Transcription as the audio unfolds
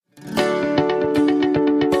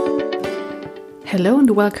Hello and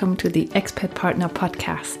welcome to the Expat Partner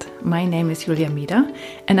Podcast. My name is Julia Mida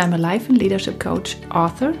and I'm a life and leadership coach,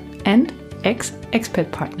 author and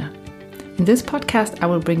ex-expat partner. In this podcast, I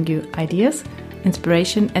will bring you ideas,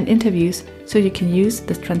 inspiration and interviews so you can use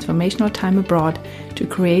this transformational time abroad to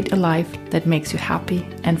create a life that makes you happy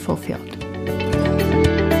and fulfilled.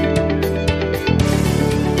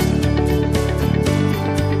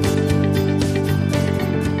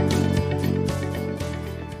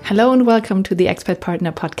 Hello and welcome to the Expat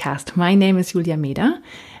Partner Podcast. My name is Julia Mida,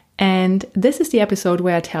 and this is the episode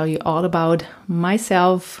where I tell you all about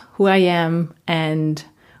myself, who I am, and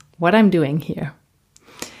what I'm doing here.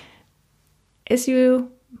 As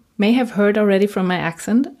you may have heard already from my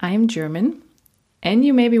accent, I am German, and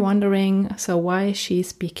you may be wondering, so why is she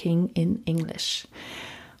speaking in English?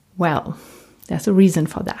 Well, there's a reason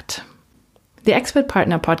for that. The Expat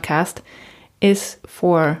Partner Podcast is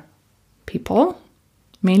for people,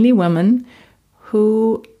 mainly women,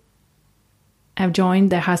 who have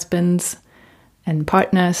joined their husbands and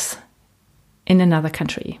partners in another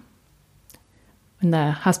country. When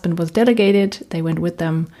the husband was delegated, they went with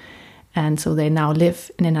them, and so they now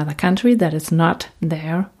live in another country that is not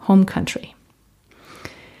their home country.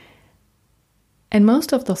 And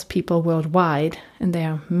most of those people worldwide, and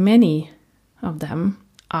there are many of them,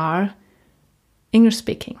 are English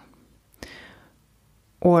speaking,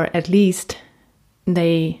 or at least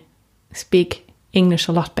they speak English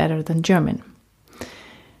a lot better than German.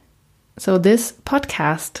 So this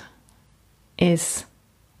podcast is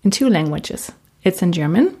in two languages. It's in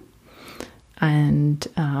German, and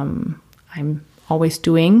I'm always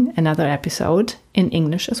doing another episode in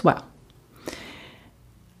English as well.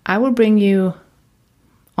 I will bring you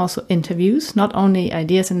also interviews, not only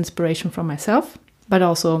ideas and inspiration from myself, but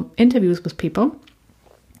also interviews with people.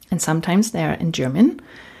 And sometimes they are in German.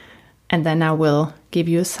 And then I will give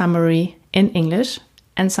you a summary in English.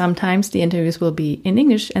 And sometimes the interviews will be in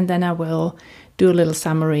English. And then I will do a little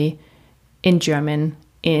summary in German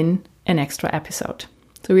in an extra episode.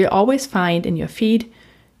 So you'll always find in your feed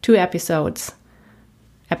 2 episodes.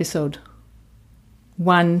 Episode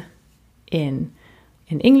 1 in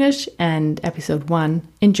English and episode 1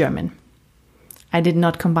 in German. I did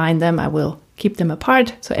not combine them. I will keep them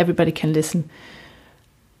apart so everybody can listen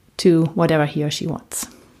to whatever he or she wants.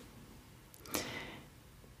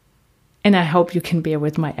 And I hope you can bear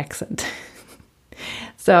with my accent.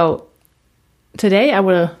 So today I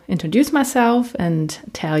will introduce myself and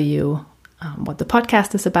tell you what the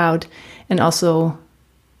podcast is about and also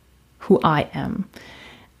who I am.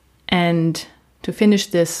 And to finish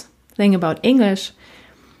this thing about English,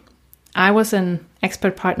 I was an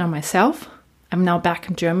expat partner myself. I'm now back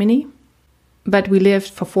in Germany, but we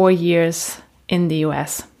lived for 4 years in the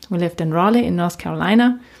US. We lived in Raleigh in North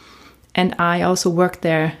Carolina, and I also worked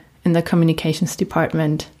there in the communications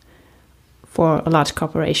department for a large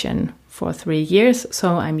corporation for 3 years.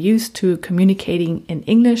 So I'm used to communicating in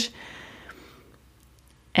English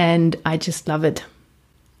and I just love it.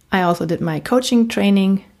 I also did my coaching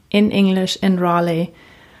training in English in Raleigh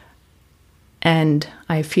and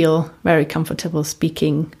I feel very comfortable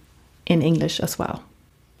speaking in English as well.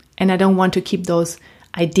 And I don't want to keep those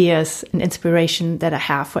ideas and inspiration that I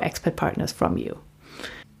have for expat partners from you.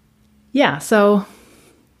 Yeah, so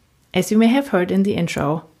as you may have heard in the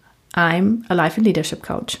intro, I'm a life and leadership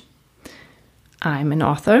coach. I'm an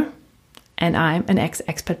author, and I'm an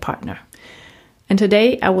ex-expat partner. And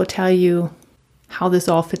today I will tell you how this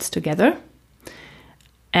all fits together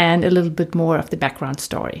and a little bit more of the background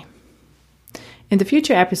story. In the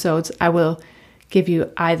future episodes, I will give you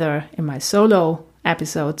either in my solo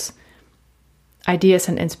episodes ideas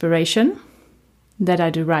and inspiration that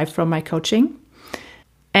I derive from my coaching,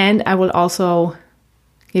 and I will also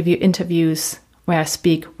give you interviews where I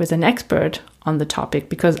speak with an expert on the topic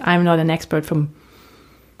because I'm not an expert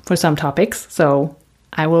for some topics. So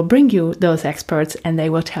I will bring you those experts and they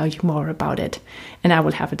will tell you more about it. And I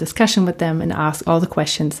will have a discussion with them and ask all the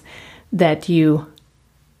questions that you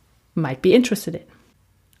might be interested in.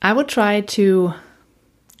 I will try to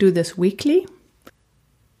do this weekly.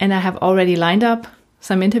 And I have already lined up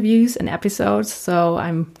some interviews and episodes. So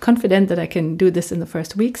I'm confident that I can do this in the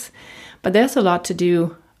first weeks. But there's a lot to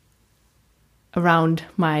do around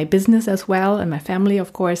my business as well and my family,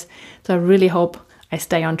 of course. So I really hope I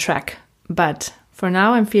stay on track. But for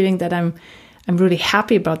now, I'm feeling that I'm really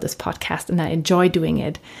happy about this podcast and I enjoy doing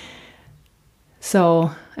it.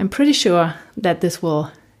 So I'm pretty sure that this will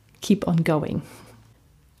keep on going.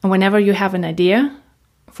 And whenever you have an idea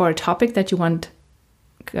for a topic that you want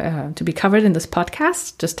to be covered in this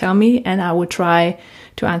podcast, just tell me and I will try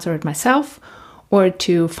to answer it myself or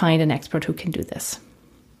to find an expert who can do this.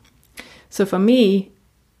 So for me,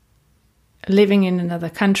 living in another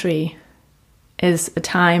country is a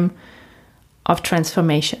time of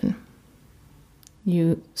transformation.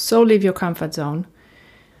 You so leave your comfort zone.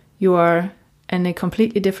 You are in a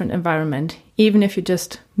completely different environment. Even if you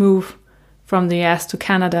just move from the US to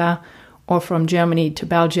Canada, or from Germany to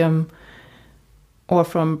Belgium, or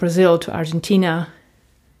from Brazil to Argentina,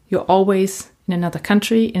 you're always in another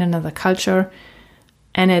country, in another culture,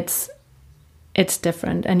 and it's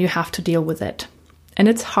different, and you have to deal with it. And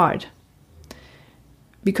it's hard,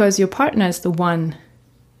 because your partner is the one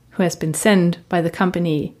who has been sent by the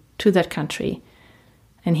company to that country,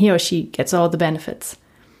 and he or she gets all the benefits.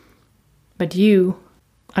 But you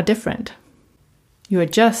are different. You are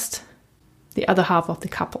just the other half of the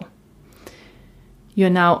couple. You're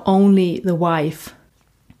now only the wife.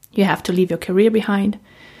 You have to leave your career behind.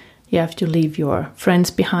 You have to leave your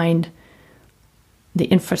friends behind, the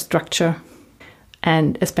infrastructure.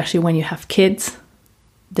 And especially when you have kids,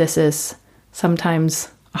 this is sometimes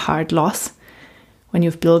a hard loss. When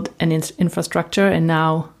you've built an infrastructure and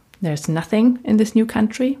now there's nothing in this new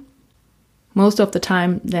country. Most of the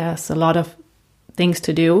time, there's a lot of things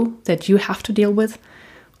to do that you have to deal with,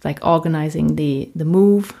 like organizing the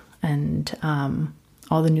move and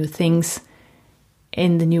all the new things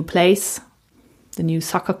in the new place, the new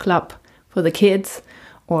soccer club for the kids,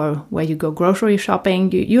 or where you go grocery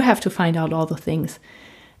shopping. You have to find out all the things.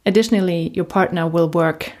 Additionally, your partner will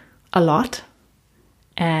work a lot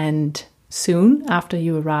and soon after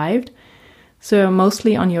you arrived, so you're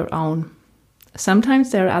mostly on your own.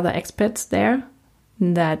 Sometimes there are other expats there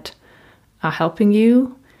that are helping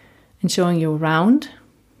you and showing you around.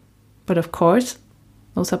 But of course,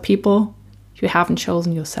 those are people you haven't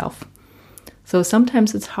chosen yourself. So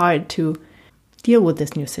sometimes it's hard to deal with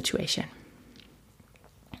this new situation.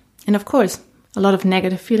 And of course, a lot of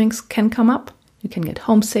negative feelings can come up. You can get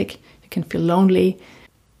homesick, you can feel lonely.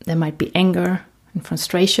 There might be anger and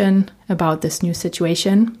frustration about this new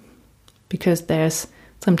situation, because there's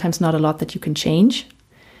sometimes not a lot that you can change.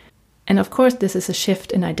 And of course, this is a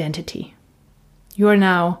shift in identity. You are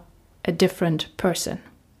now a different person.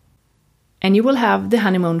 And you will have the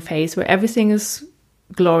honeymoon phase where everything is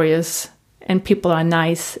glorious and people are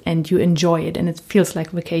nice and you enjoy it and it feels like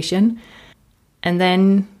vacation. And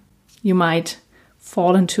then you might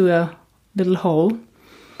fall into a little hole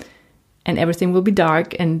and everything will be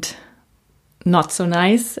dark and not so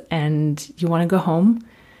nice and you want to go home.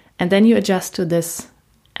 And then you adjust to this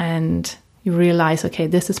and you realize, okay,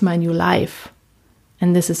 this is my new life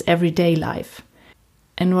and this is everyday life.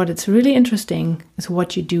 And what it's really interesting is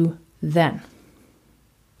what you do then.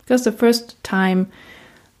 Because the first time,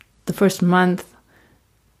 the first month,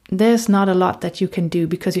 there's not a lot that you can do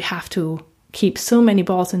because you have to keep so many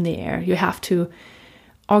balls in the air. You have to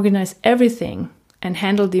organize everything and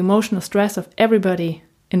handle the emotional stress of everybody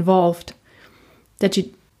involved, that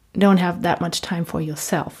you don't have that much time for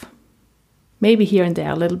yourself. Maybe here and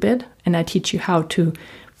there a little bit, and I teach you how to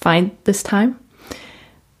find this time.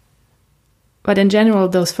 But in general,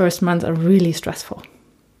 those first months are really stressful.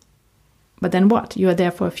 But then what? You are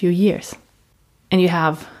there for a few years, and you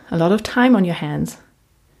have a lot of time on your hands.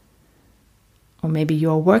 Or maybe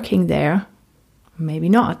you're working there, maybe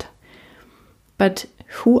not. But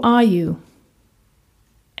who are you?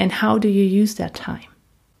 And how do you use that time?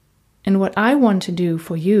 And what I want to do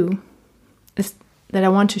for you is that I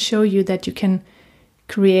want to show you that you can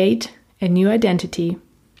create a new identity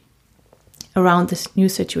around this new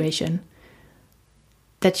situation,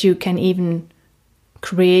 that you can even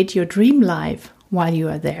create your dream life while you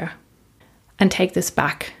are there and take this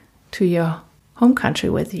back to your home country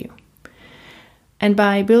with you. And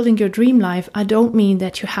by building your dream life, I don't mean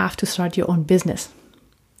that you have to start your own business,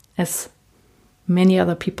 as many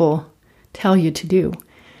other people tell you to do.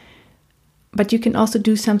 But you can also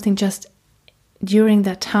do something just during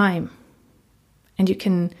that time. And you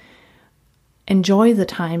can enjoy the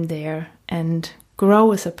time there and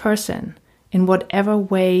grow as a person in whatever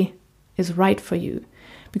way is right for you.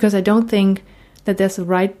 Because I don't think that there's a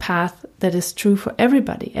right path that is true for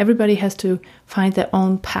everybody. Everybody has to find their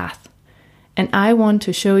own path. And I want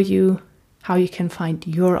to show you how you can find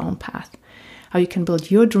your own path, how you can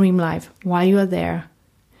build your dream life while you are there.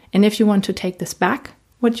 And if you want to take this back,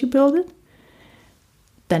 what you build it,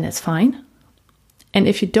 then it's fine. And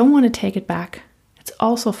if you don't want to take it back, it's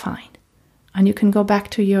also fine. And you can go back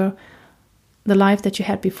to the life that you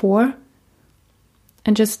had before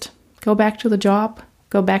and just go back to the job,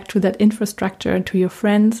 go back to that infrastructure and to your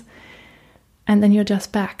friends, and then you're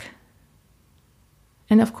just back.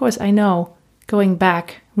 And of course, I know going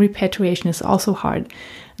back, repatriation is also hard.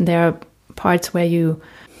 And there are parts where you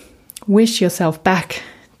wish yourself back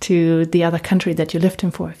to the other country that you lived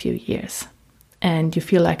in for a few years, and you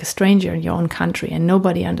feel like a stranger in your own country and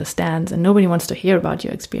nobody understands and nobody wants to hear about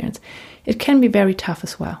your experience, it can be very tough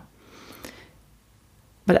as well.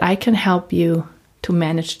 But I can help you to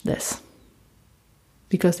manage this,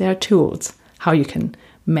 because there are tools how you can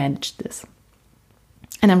manage this.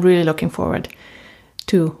 And I'm really looking forward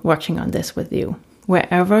to working on this with you,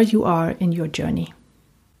 wherever you are in your journey.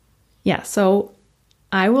 Yeah, so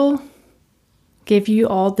I will give you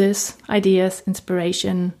all these ideas,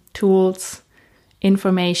 inspiration, tools,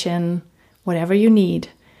 information, whatever you need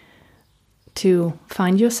to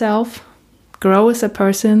find yourself, grow as a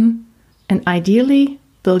person, and ideally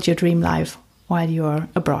build your dream life while you're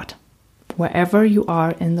abroad, wherever you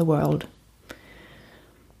are in the world.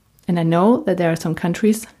 And I know that there are some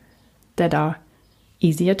countries that are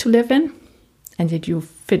easier to live in and that you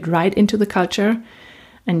fit right into the culture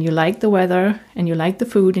and you like the weather and you like the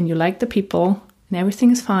food and you like the people and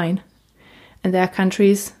everything is fine. And there are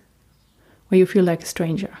countries where you feel like a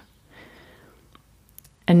stranger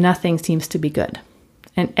and nothing seems to be good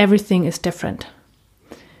and everything is different.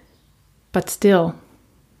 But still,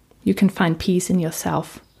 you can find peace in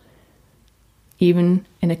yourself, even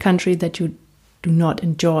in a country that you do not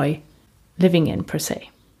enjoy living in per se.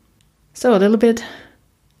 So a little bit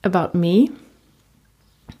about me.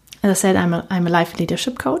 As I said, I'm a life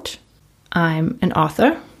leadership coach. I'm an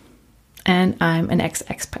author and I'm an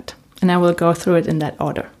ex-expat. And I will go through it in that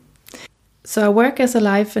order. So I work as a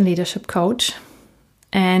life and leadership coach,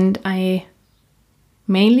 and I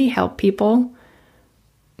mainly help people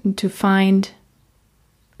to find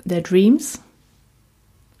their dreams.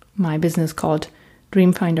 My business called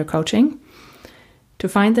Dream Finder Coaching. To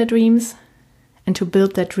find their dreams and to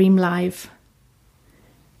build their dream life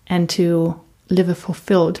and to live a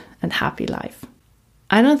fulfilled and happy life.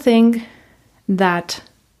 I don't think that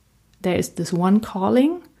there is this one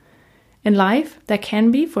calling in life. There can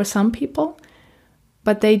be for some people,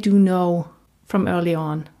 but they do know from early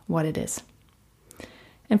on what it is.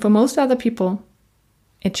 And for most other people,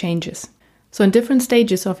 it changes. So in different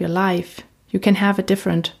stages of your life, you can have a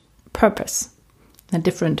different purpose, a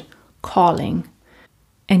different calling,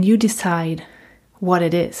 and you decide what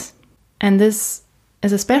it is. And this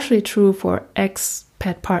is especially true for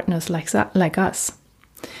expat partners like us.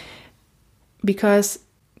 Because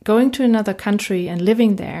going to another country and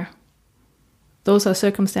living there, those are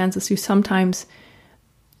circumstances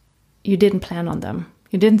you didn't plan on them.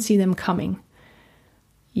 You didn't see them coming.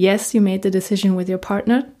 Yes, you made the decision with your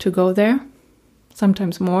partner to go there,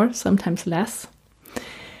 sometimes more, sometimes less.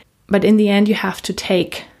 But in the end, you have to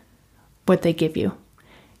take what they give you.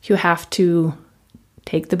 You have to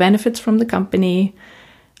take the benefits from the company.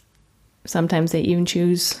 Sometimes they even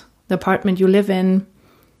choose the apartment you live in.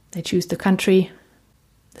 They choose the country,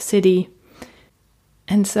 the city.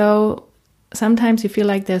 And so sometimes you feel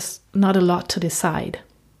like there's not a lot to decide.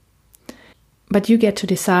 But you get to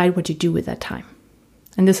decide what you do with that time.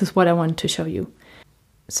 And this is what I want to show you.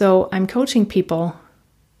 So I'm coaching people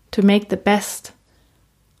to make the best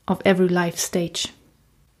of every life stage.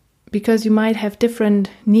 Because you might have different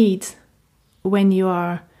needs when you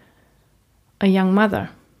are a young mother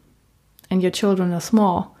and your children are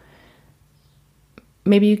small.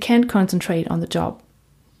 Maybe you can't concentrate on the job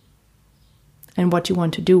and what you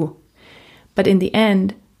want to do. But in the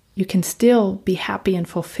end, you can still be happy and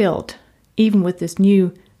fulfilled, even with this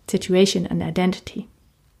new situation and identity.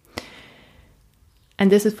 And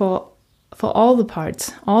this is for all the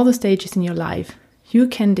parts, all the stages in your life. You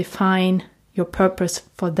can define your purpose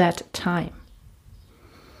for that time.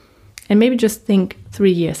 And maybe just think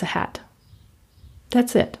 3 years ahead.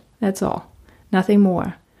 That's it. That's all. Nothing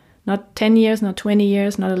more. Not 10 years, not 20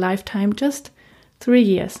 years, not a lifetime, just 3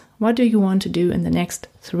 years. What do you want to do in the next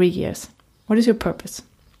 3 years? What is your purpose?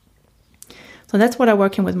 So that's what I'm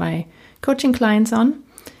working with my coaching clients on.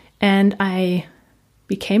 And I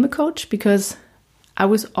became a coach because I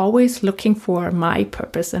was always looking for my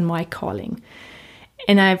purpose and my calling.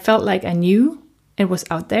 And I felt like I knew it was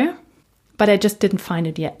out there, but I just didn't find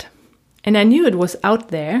it yet. And I knew it was out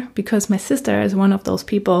there because my sister is one of those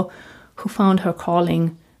people who found her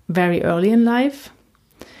calling very early in life.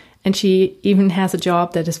 And she even has a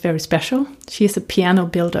job that is very special. She is a piano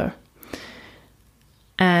builder.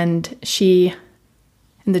 And she,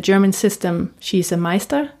 in the German system, she's a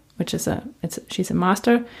Meister, she's a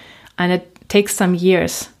master. And it takes some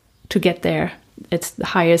years to get there. It's the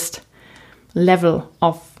highest level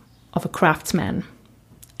of a craftsman.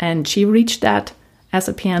 And she reached that as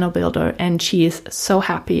a piano builder, and she is so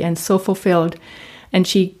happy and so fulfilled. And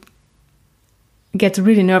she gets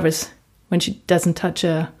really nervous when she doesn't touch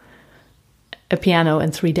a piano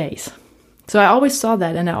in 3 days. So I always saw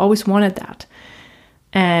that and I always wanted that.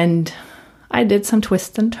 And I did some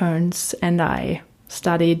twists and turns, and I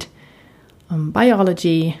studied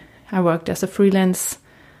biology. I worked as a freelance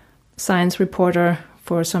science reporter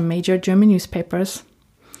for some major German newspapers.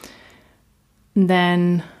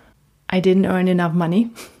 Then I didn't earn enough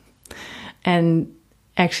money. And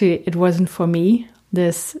actually, it wasn't for me,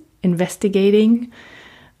 this investigating.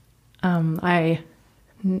 I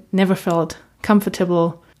never felt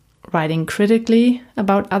comfortable writing critically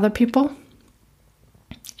about other people.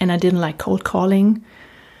 And I didn't like cold calling.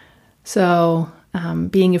 So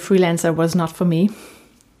being a freelancer was not for me.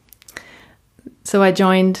 So I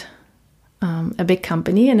joined a big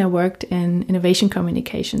company and I worked in innovation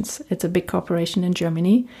communications. It's a big corporation in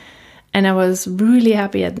Germany. And I was really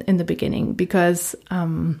happy in the beginning because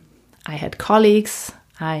I had colleagues,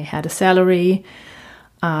 I had a salary,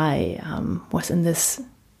 I was in this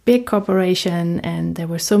big corporation, and there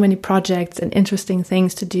were so many projects and interesting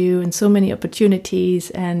things to do and so many opportunities,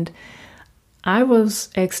 and I was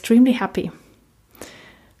extremely happy.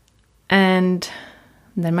 And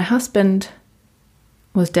then my husband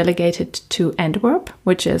was delegated to Antwerp,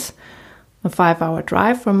 which is a 5-hour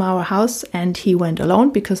drive from our house, and he went alone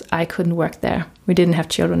because I couldn't work there. We didn't have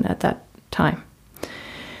children at that time.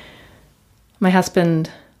 My husband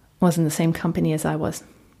was in the same company as I was.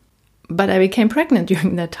 But I became pregnant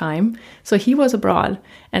during that time. So he was abroad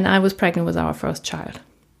and I was pregnant with our first child.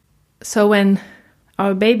 So when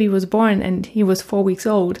our baby was born and he was 4 weeks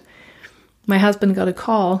old, my husband got a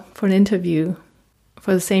call for an interview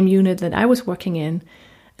for the same unit that I was working in.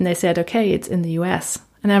 And they said, okay, it's in the US.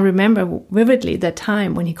 And I remember vividly that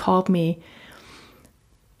time when he called me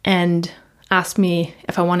and asked me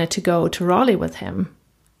if I wanted to go to Raleigh with him.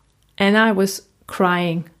 And I was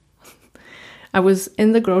crying. I was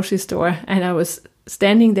in the grocery store and I was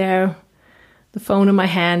standing there, the phone in my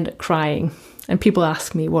hand, crying. And people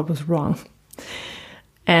asked me what was wrong.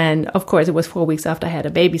 And of course, it was 4 weeks after I had a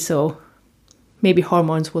baby, so maybe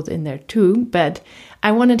hormones was in there too. But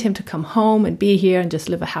I wanted him to come home and be here and just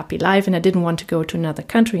live a happy life. And I didn't want to go to another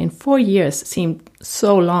country. And 4 years seemed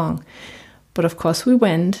so long. But of course, we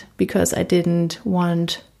went because I didn't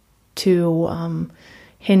want to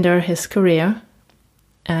hinder his career.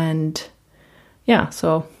 And yeah,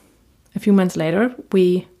 so a few months later,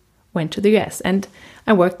 we went to the US and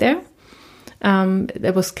I worked there.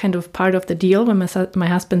 That was kind of part of the deal when my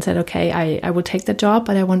husband said, okay, I will take the job,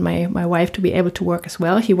 but I want my wife to be able to work as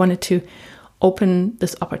well. He wanted to open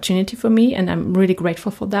this opportunity for me, and I'm really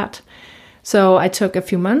grateful for that. So I took a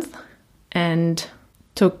few months and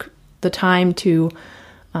took the time to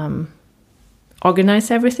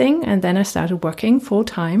organize everything, and then I started working full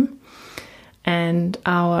time. And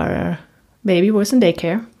our baby was in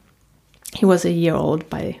daycare. He was a year old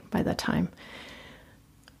by that time.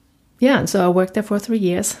 Yeah, and so I worked there for 3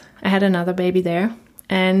 years. I had another baby there.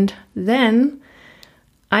 And then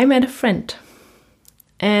I met a friend.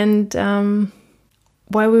 And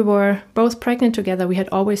while we were both pregnant together, we had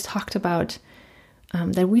always talked about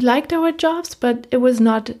that we liked our jobs, but it was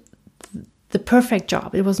not the perfect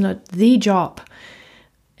job. It was not the job.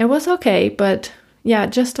 It was okay, but yeah,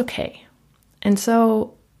 just okay. And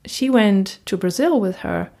so she went to Brazil with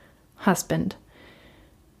her husband.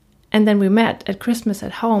 And then we met at Christmas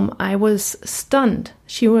at home. I was stunned.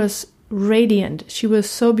 She was radiant. She was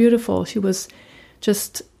so beautiful. She was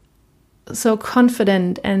just so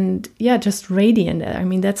confident and yeah, just radiant. I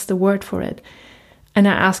mean, that's the word for it. And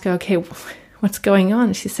I asked her, okay, what's going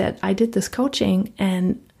on? She said, I did this coaching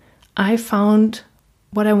and I found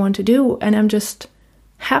what I want to do and I'm just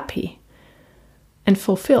happy and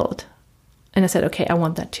fulfilled. And I said, okay, I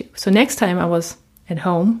want that too. So next time I was at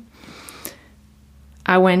home,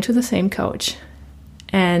 I went to the same coach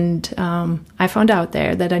and I found out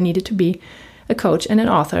there that I needed to be a coach and an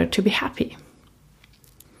author to be happy.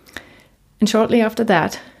 And shortly after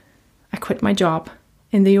that, I quit my job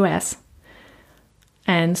in the US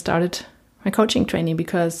and started my coaching training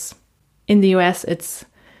because in the US it's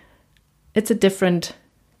a different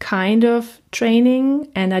kind of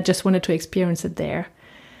training and I just wanted to experience it there.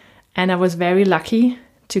 And I was very lucky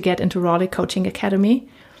to get into Raleigh Coaching Academy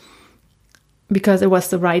because it was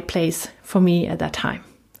the right place for me at that time.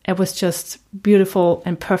 It was just beautiful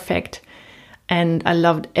and perfect and I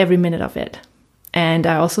loved every minute of it. And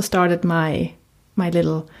I also started my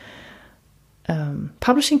little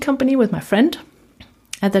publishing company with my friend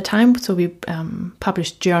at the time. So we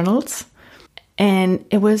published journals and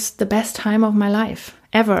it was the best time of my life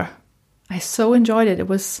ever. I so enjoyed it. It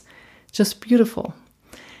was just beautiful.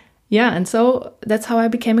 Yeah, and so that's how I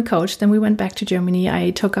became a coach. Then we went back to Germany.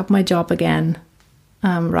 I took up my job again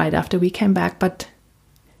right after we came back. But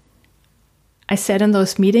I sat in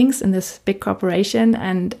those meetings in this big corporation,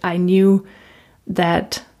 and I knew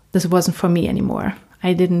that this wasn't for me anymore.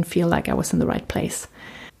 I didn't feel like I was in the right place.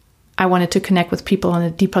 I wanted to connect with people on a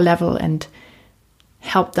deeper level and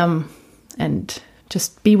help them and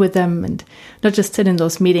just be with them and not just sit in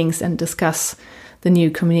those meetings and discuss the new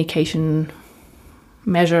communication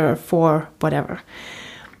measure for whatever.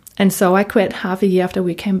 And so I quit half a year after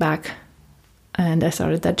we came back and I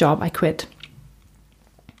started that job. I quit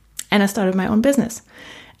and I started my own business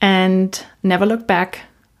and never looked back.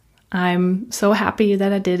 I'm so happy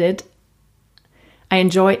that I did it. I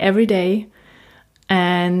enjoy every day,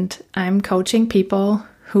 and I'm coaching people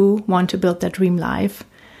who want to build their dream life.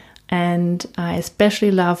 And I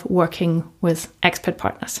especially love working with expat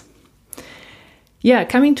partners. Yeah,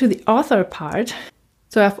 coming to the author part.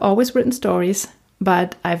 So I've always written stories,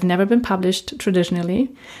 but I've never been published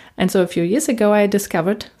traditionally. And so a few years ago, I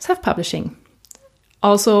discovered self-publishing.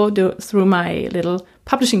 Also through my little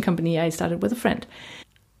publishing company I started with a friend.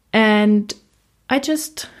 And I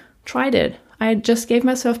just tried it. I just gave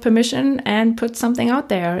myself permission and put something out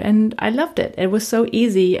there, and I loved it. It was so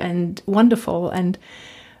easy and wonderful. And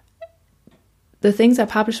the things I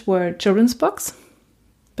published were children's books,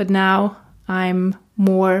 but now I'm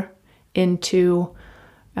more into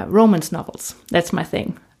romance novels. That's my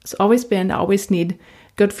thing. It's always been. I always need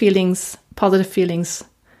good feelings, positive feelings,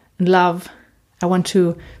 and love. I want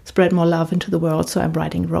to spread more love into the world, so I'm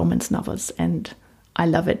writing romance novels, and I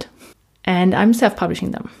love it. And I'm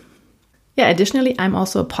self-publishing them. Yeah, additionally, I'm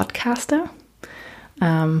also a podcaster.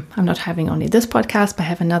 I'm not having only this podcast, but I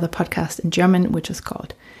have another podcast in German, which is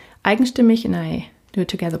called Eigenstimmig, and I do it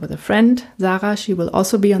together with a friend, Sarah. She will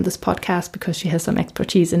also be on this podcast because she has some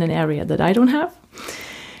expertise in an area that I don't have.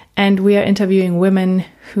 And we are interviewing women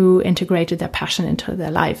who integrated their passion into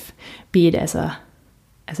their life, be it as a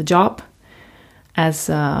job, as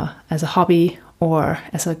a hobby, or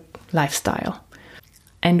as a lifestyle.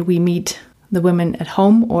 And we meet the women at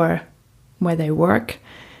home or where they work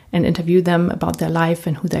and interview them about their life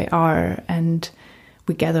and who they are. And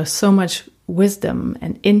we gather so much wisdom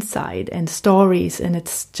and insight and stories. And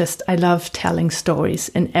it's just, I love telling stories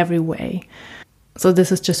in every way. So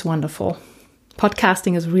this is just wonderful.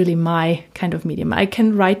 Podcasting is really my kind of medium. I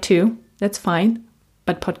can write too, that's fine.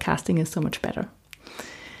 But podcasting is so much better.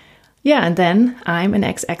 Yeah, and then I'm an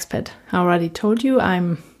ex-expat. I already told you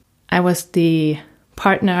I was the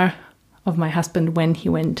partner of my husband when he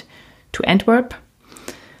went to Antwerp,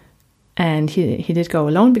 and he did go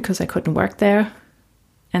alone because I couldn't work there,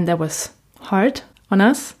 and that was hard on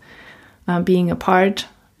us, being apart,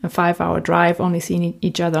 a 5-hour drive, only seeing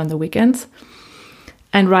each other on the weekends.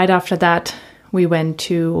 And right after that we went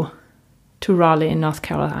to Raleigh in North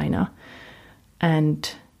Carolina,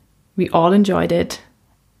 and we all enjoyed it.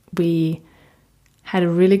 We had a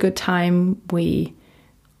really good time. We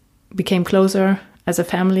became closer as a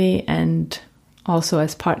family and also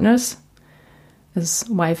as partners, as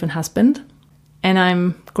wife and husband. And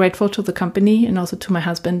I'm grateful to the company and also to my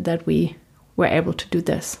husband that we were able to do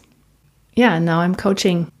this. Yeah, now I'm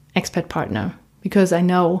coaching Expat Partner because I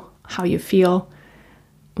know how you feel,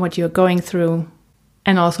 what you're going through,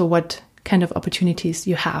 and also what kind of opportunities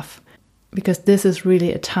you have. Because this is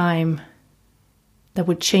really a time that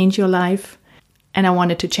would change your life, and I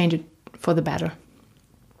wanted to change it for the better.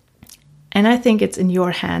 And I think it's in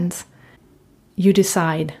your hands. You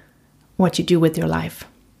decide what you do with your life.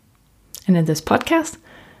 And in this podcast,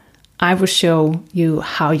 I will show you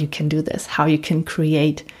how you can do this, how you can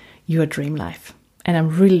create your dream life. And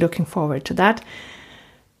I'm really looking forward to that.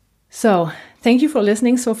 So thank you for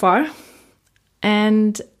listening so far.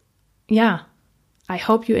 And yeah, I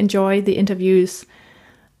hope you enjoy the interviews,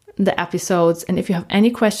 the episodes. And if you have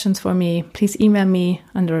any questions for me, please email me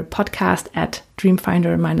under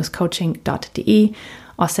podcast@dreamfinder-coaching.de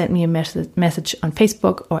or send me a message on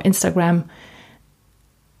Facebook or Instagram.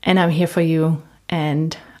 And I'm here for you,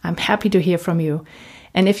 and I'm happy to hear from you.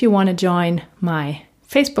 And if you want to join my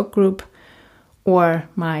Facebook group or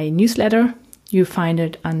my newsletter, you find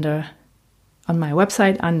it on my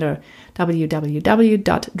website under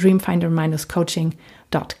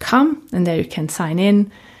www.dreamfinder-coaching.com, and there you can sign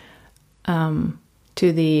in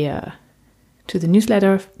to the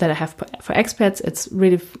newsletter that I have for expats. It's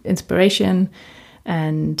really inspiration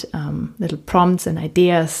and little prompts and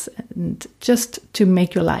ideas, and just to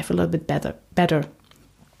make your life a little bit better.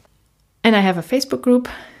 And I have a Facebook group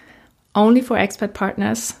only for expat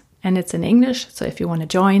partners, and it's in English. So if you want to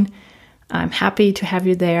join, I'm happy to have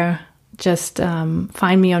you there. Just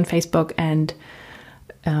find me on Facebook, and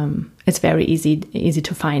it's very easy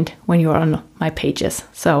to find when you're on my pages.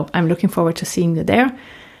 So I'm looking forward to seeing you there.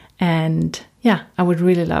 And yeah, I would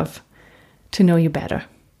really love to know you better.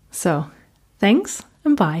 So, thanks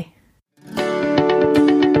and bye.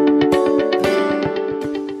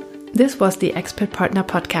 This was the Expat Partner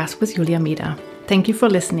Podcast with Julia Mida. Thank you for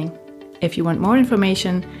listening. If you want more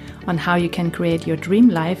information on how you can create your dream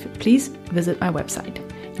life, please visit my website.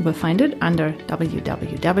 You will find it under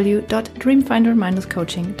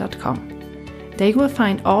www.dreamfinder-coaching.com. There you will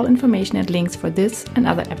find all information and links for this and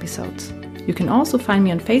other episodes. You can also find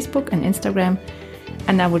me on Facebook and Instagram,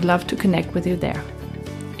 and I would love to connect with you there.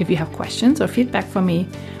 If you have questions or feedback for me,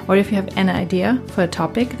 or if you have an idea for a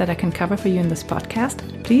topic that I can cover for you in this podcast,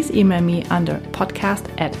 please email me under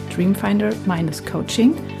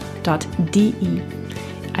podcast@dreamfinder-coaching.de.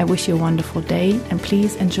 I wish you a wonderful day and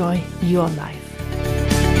please enjoy your life.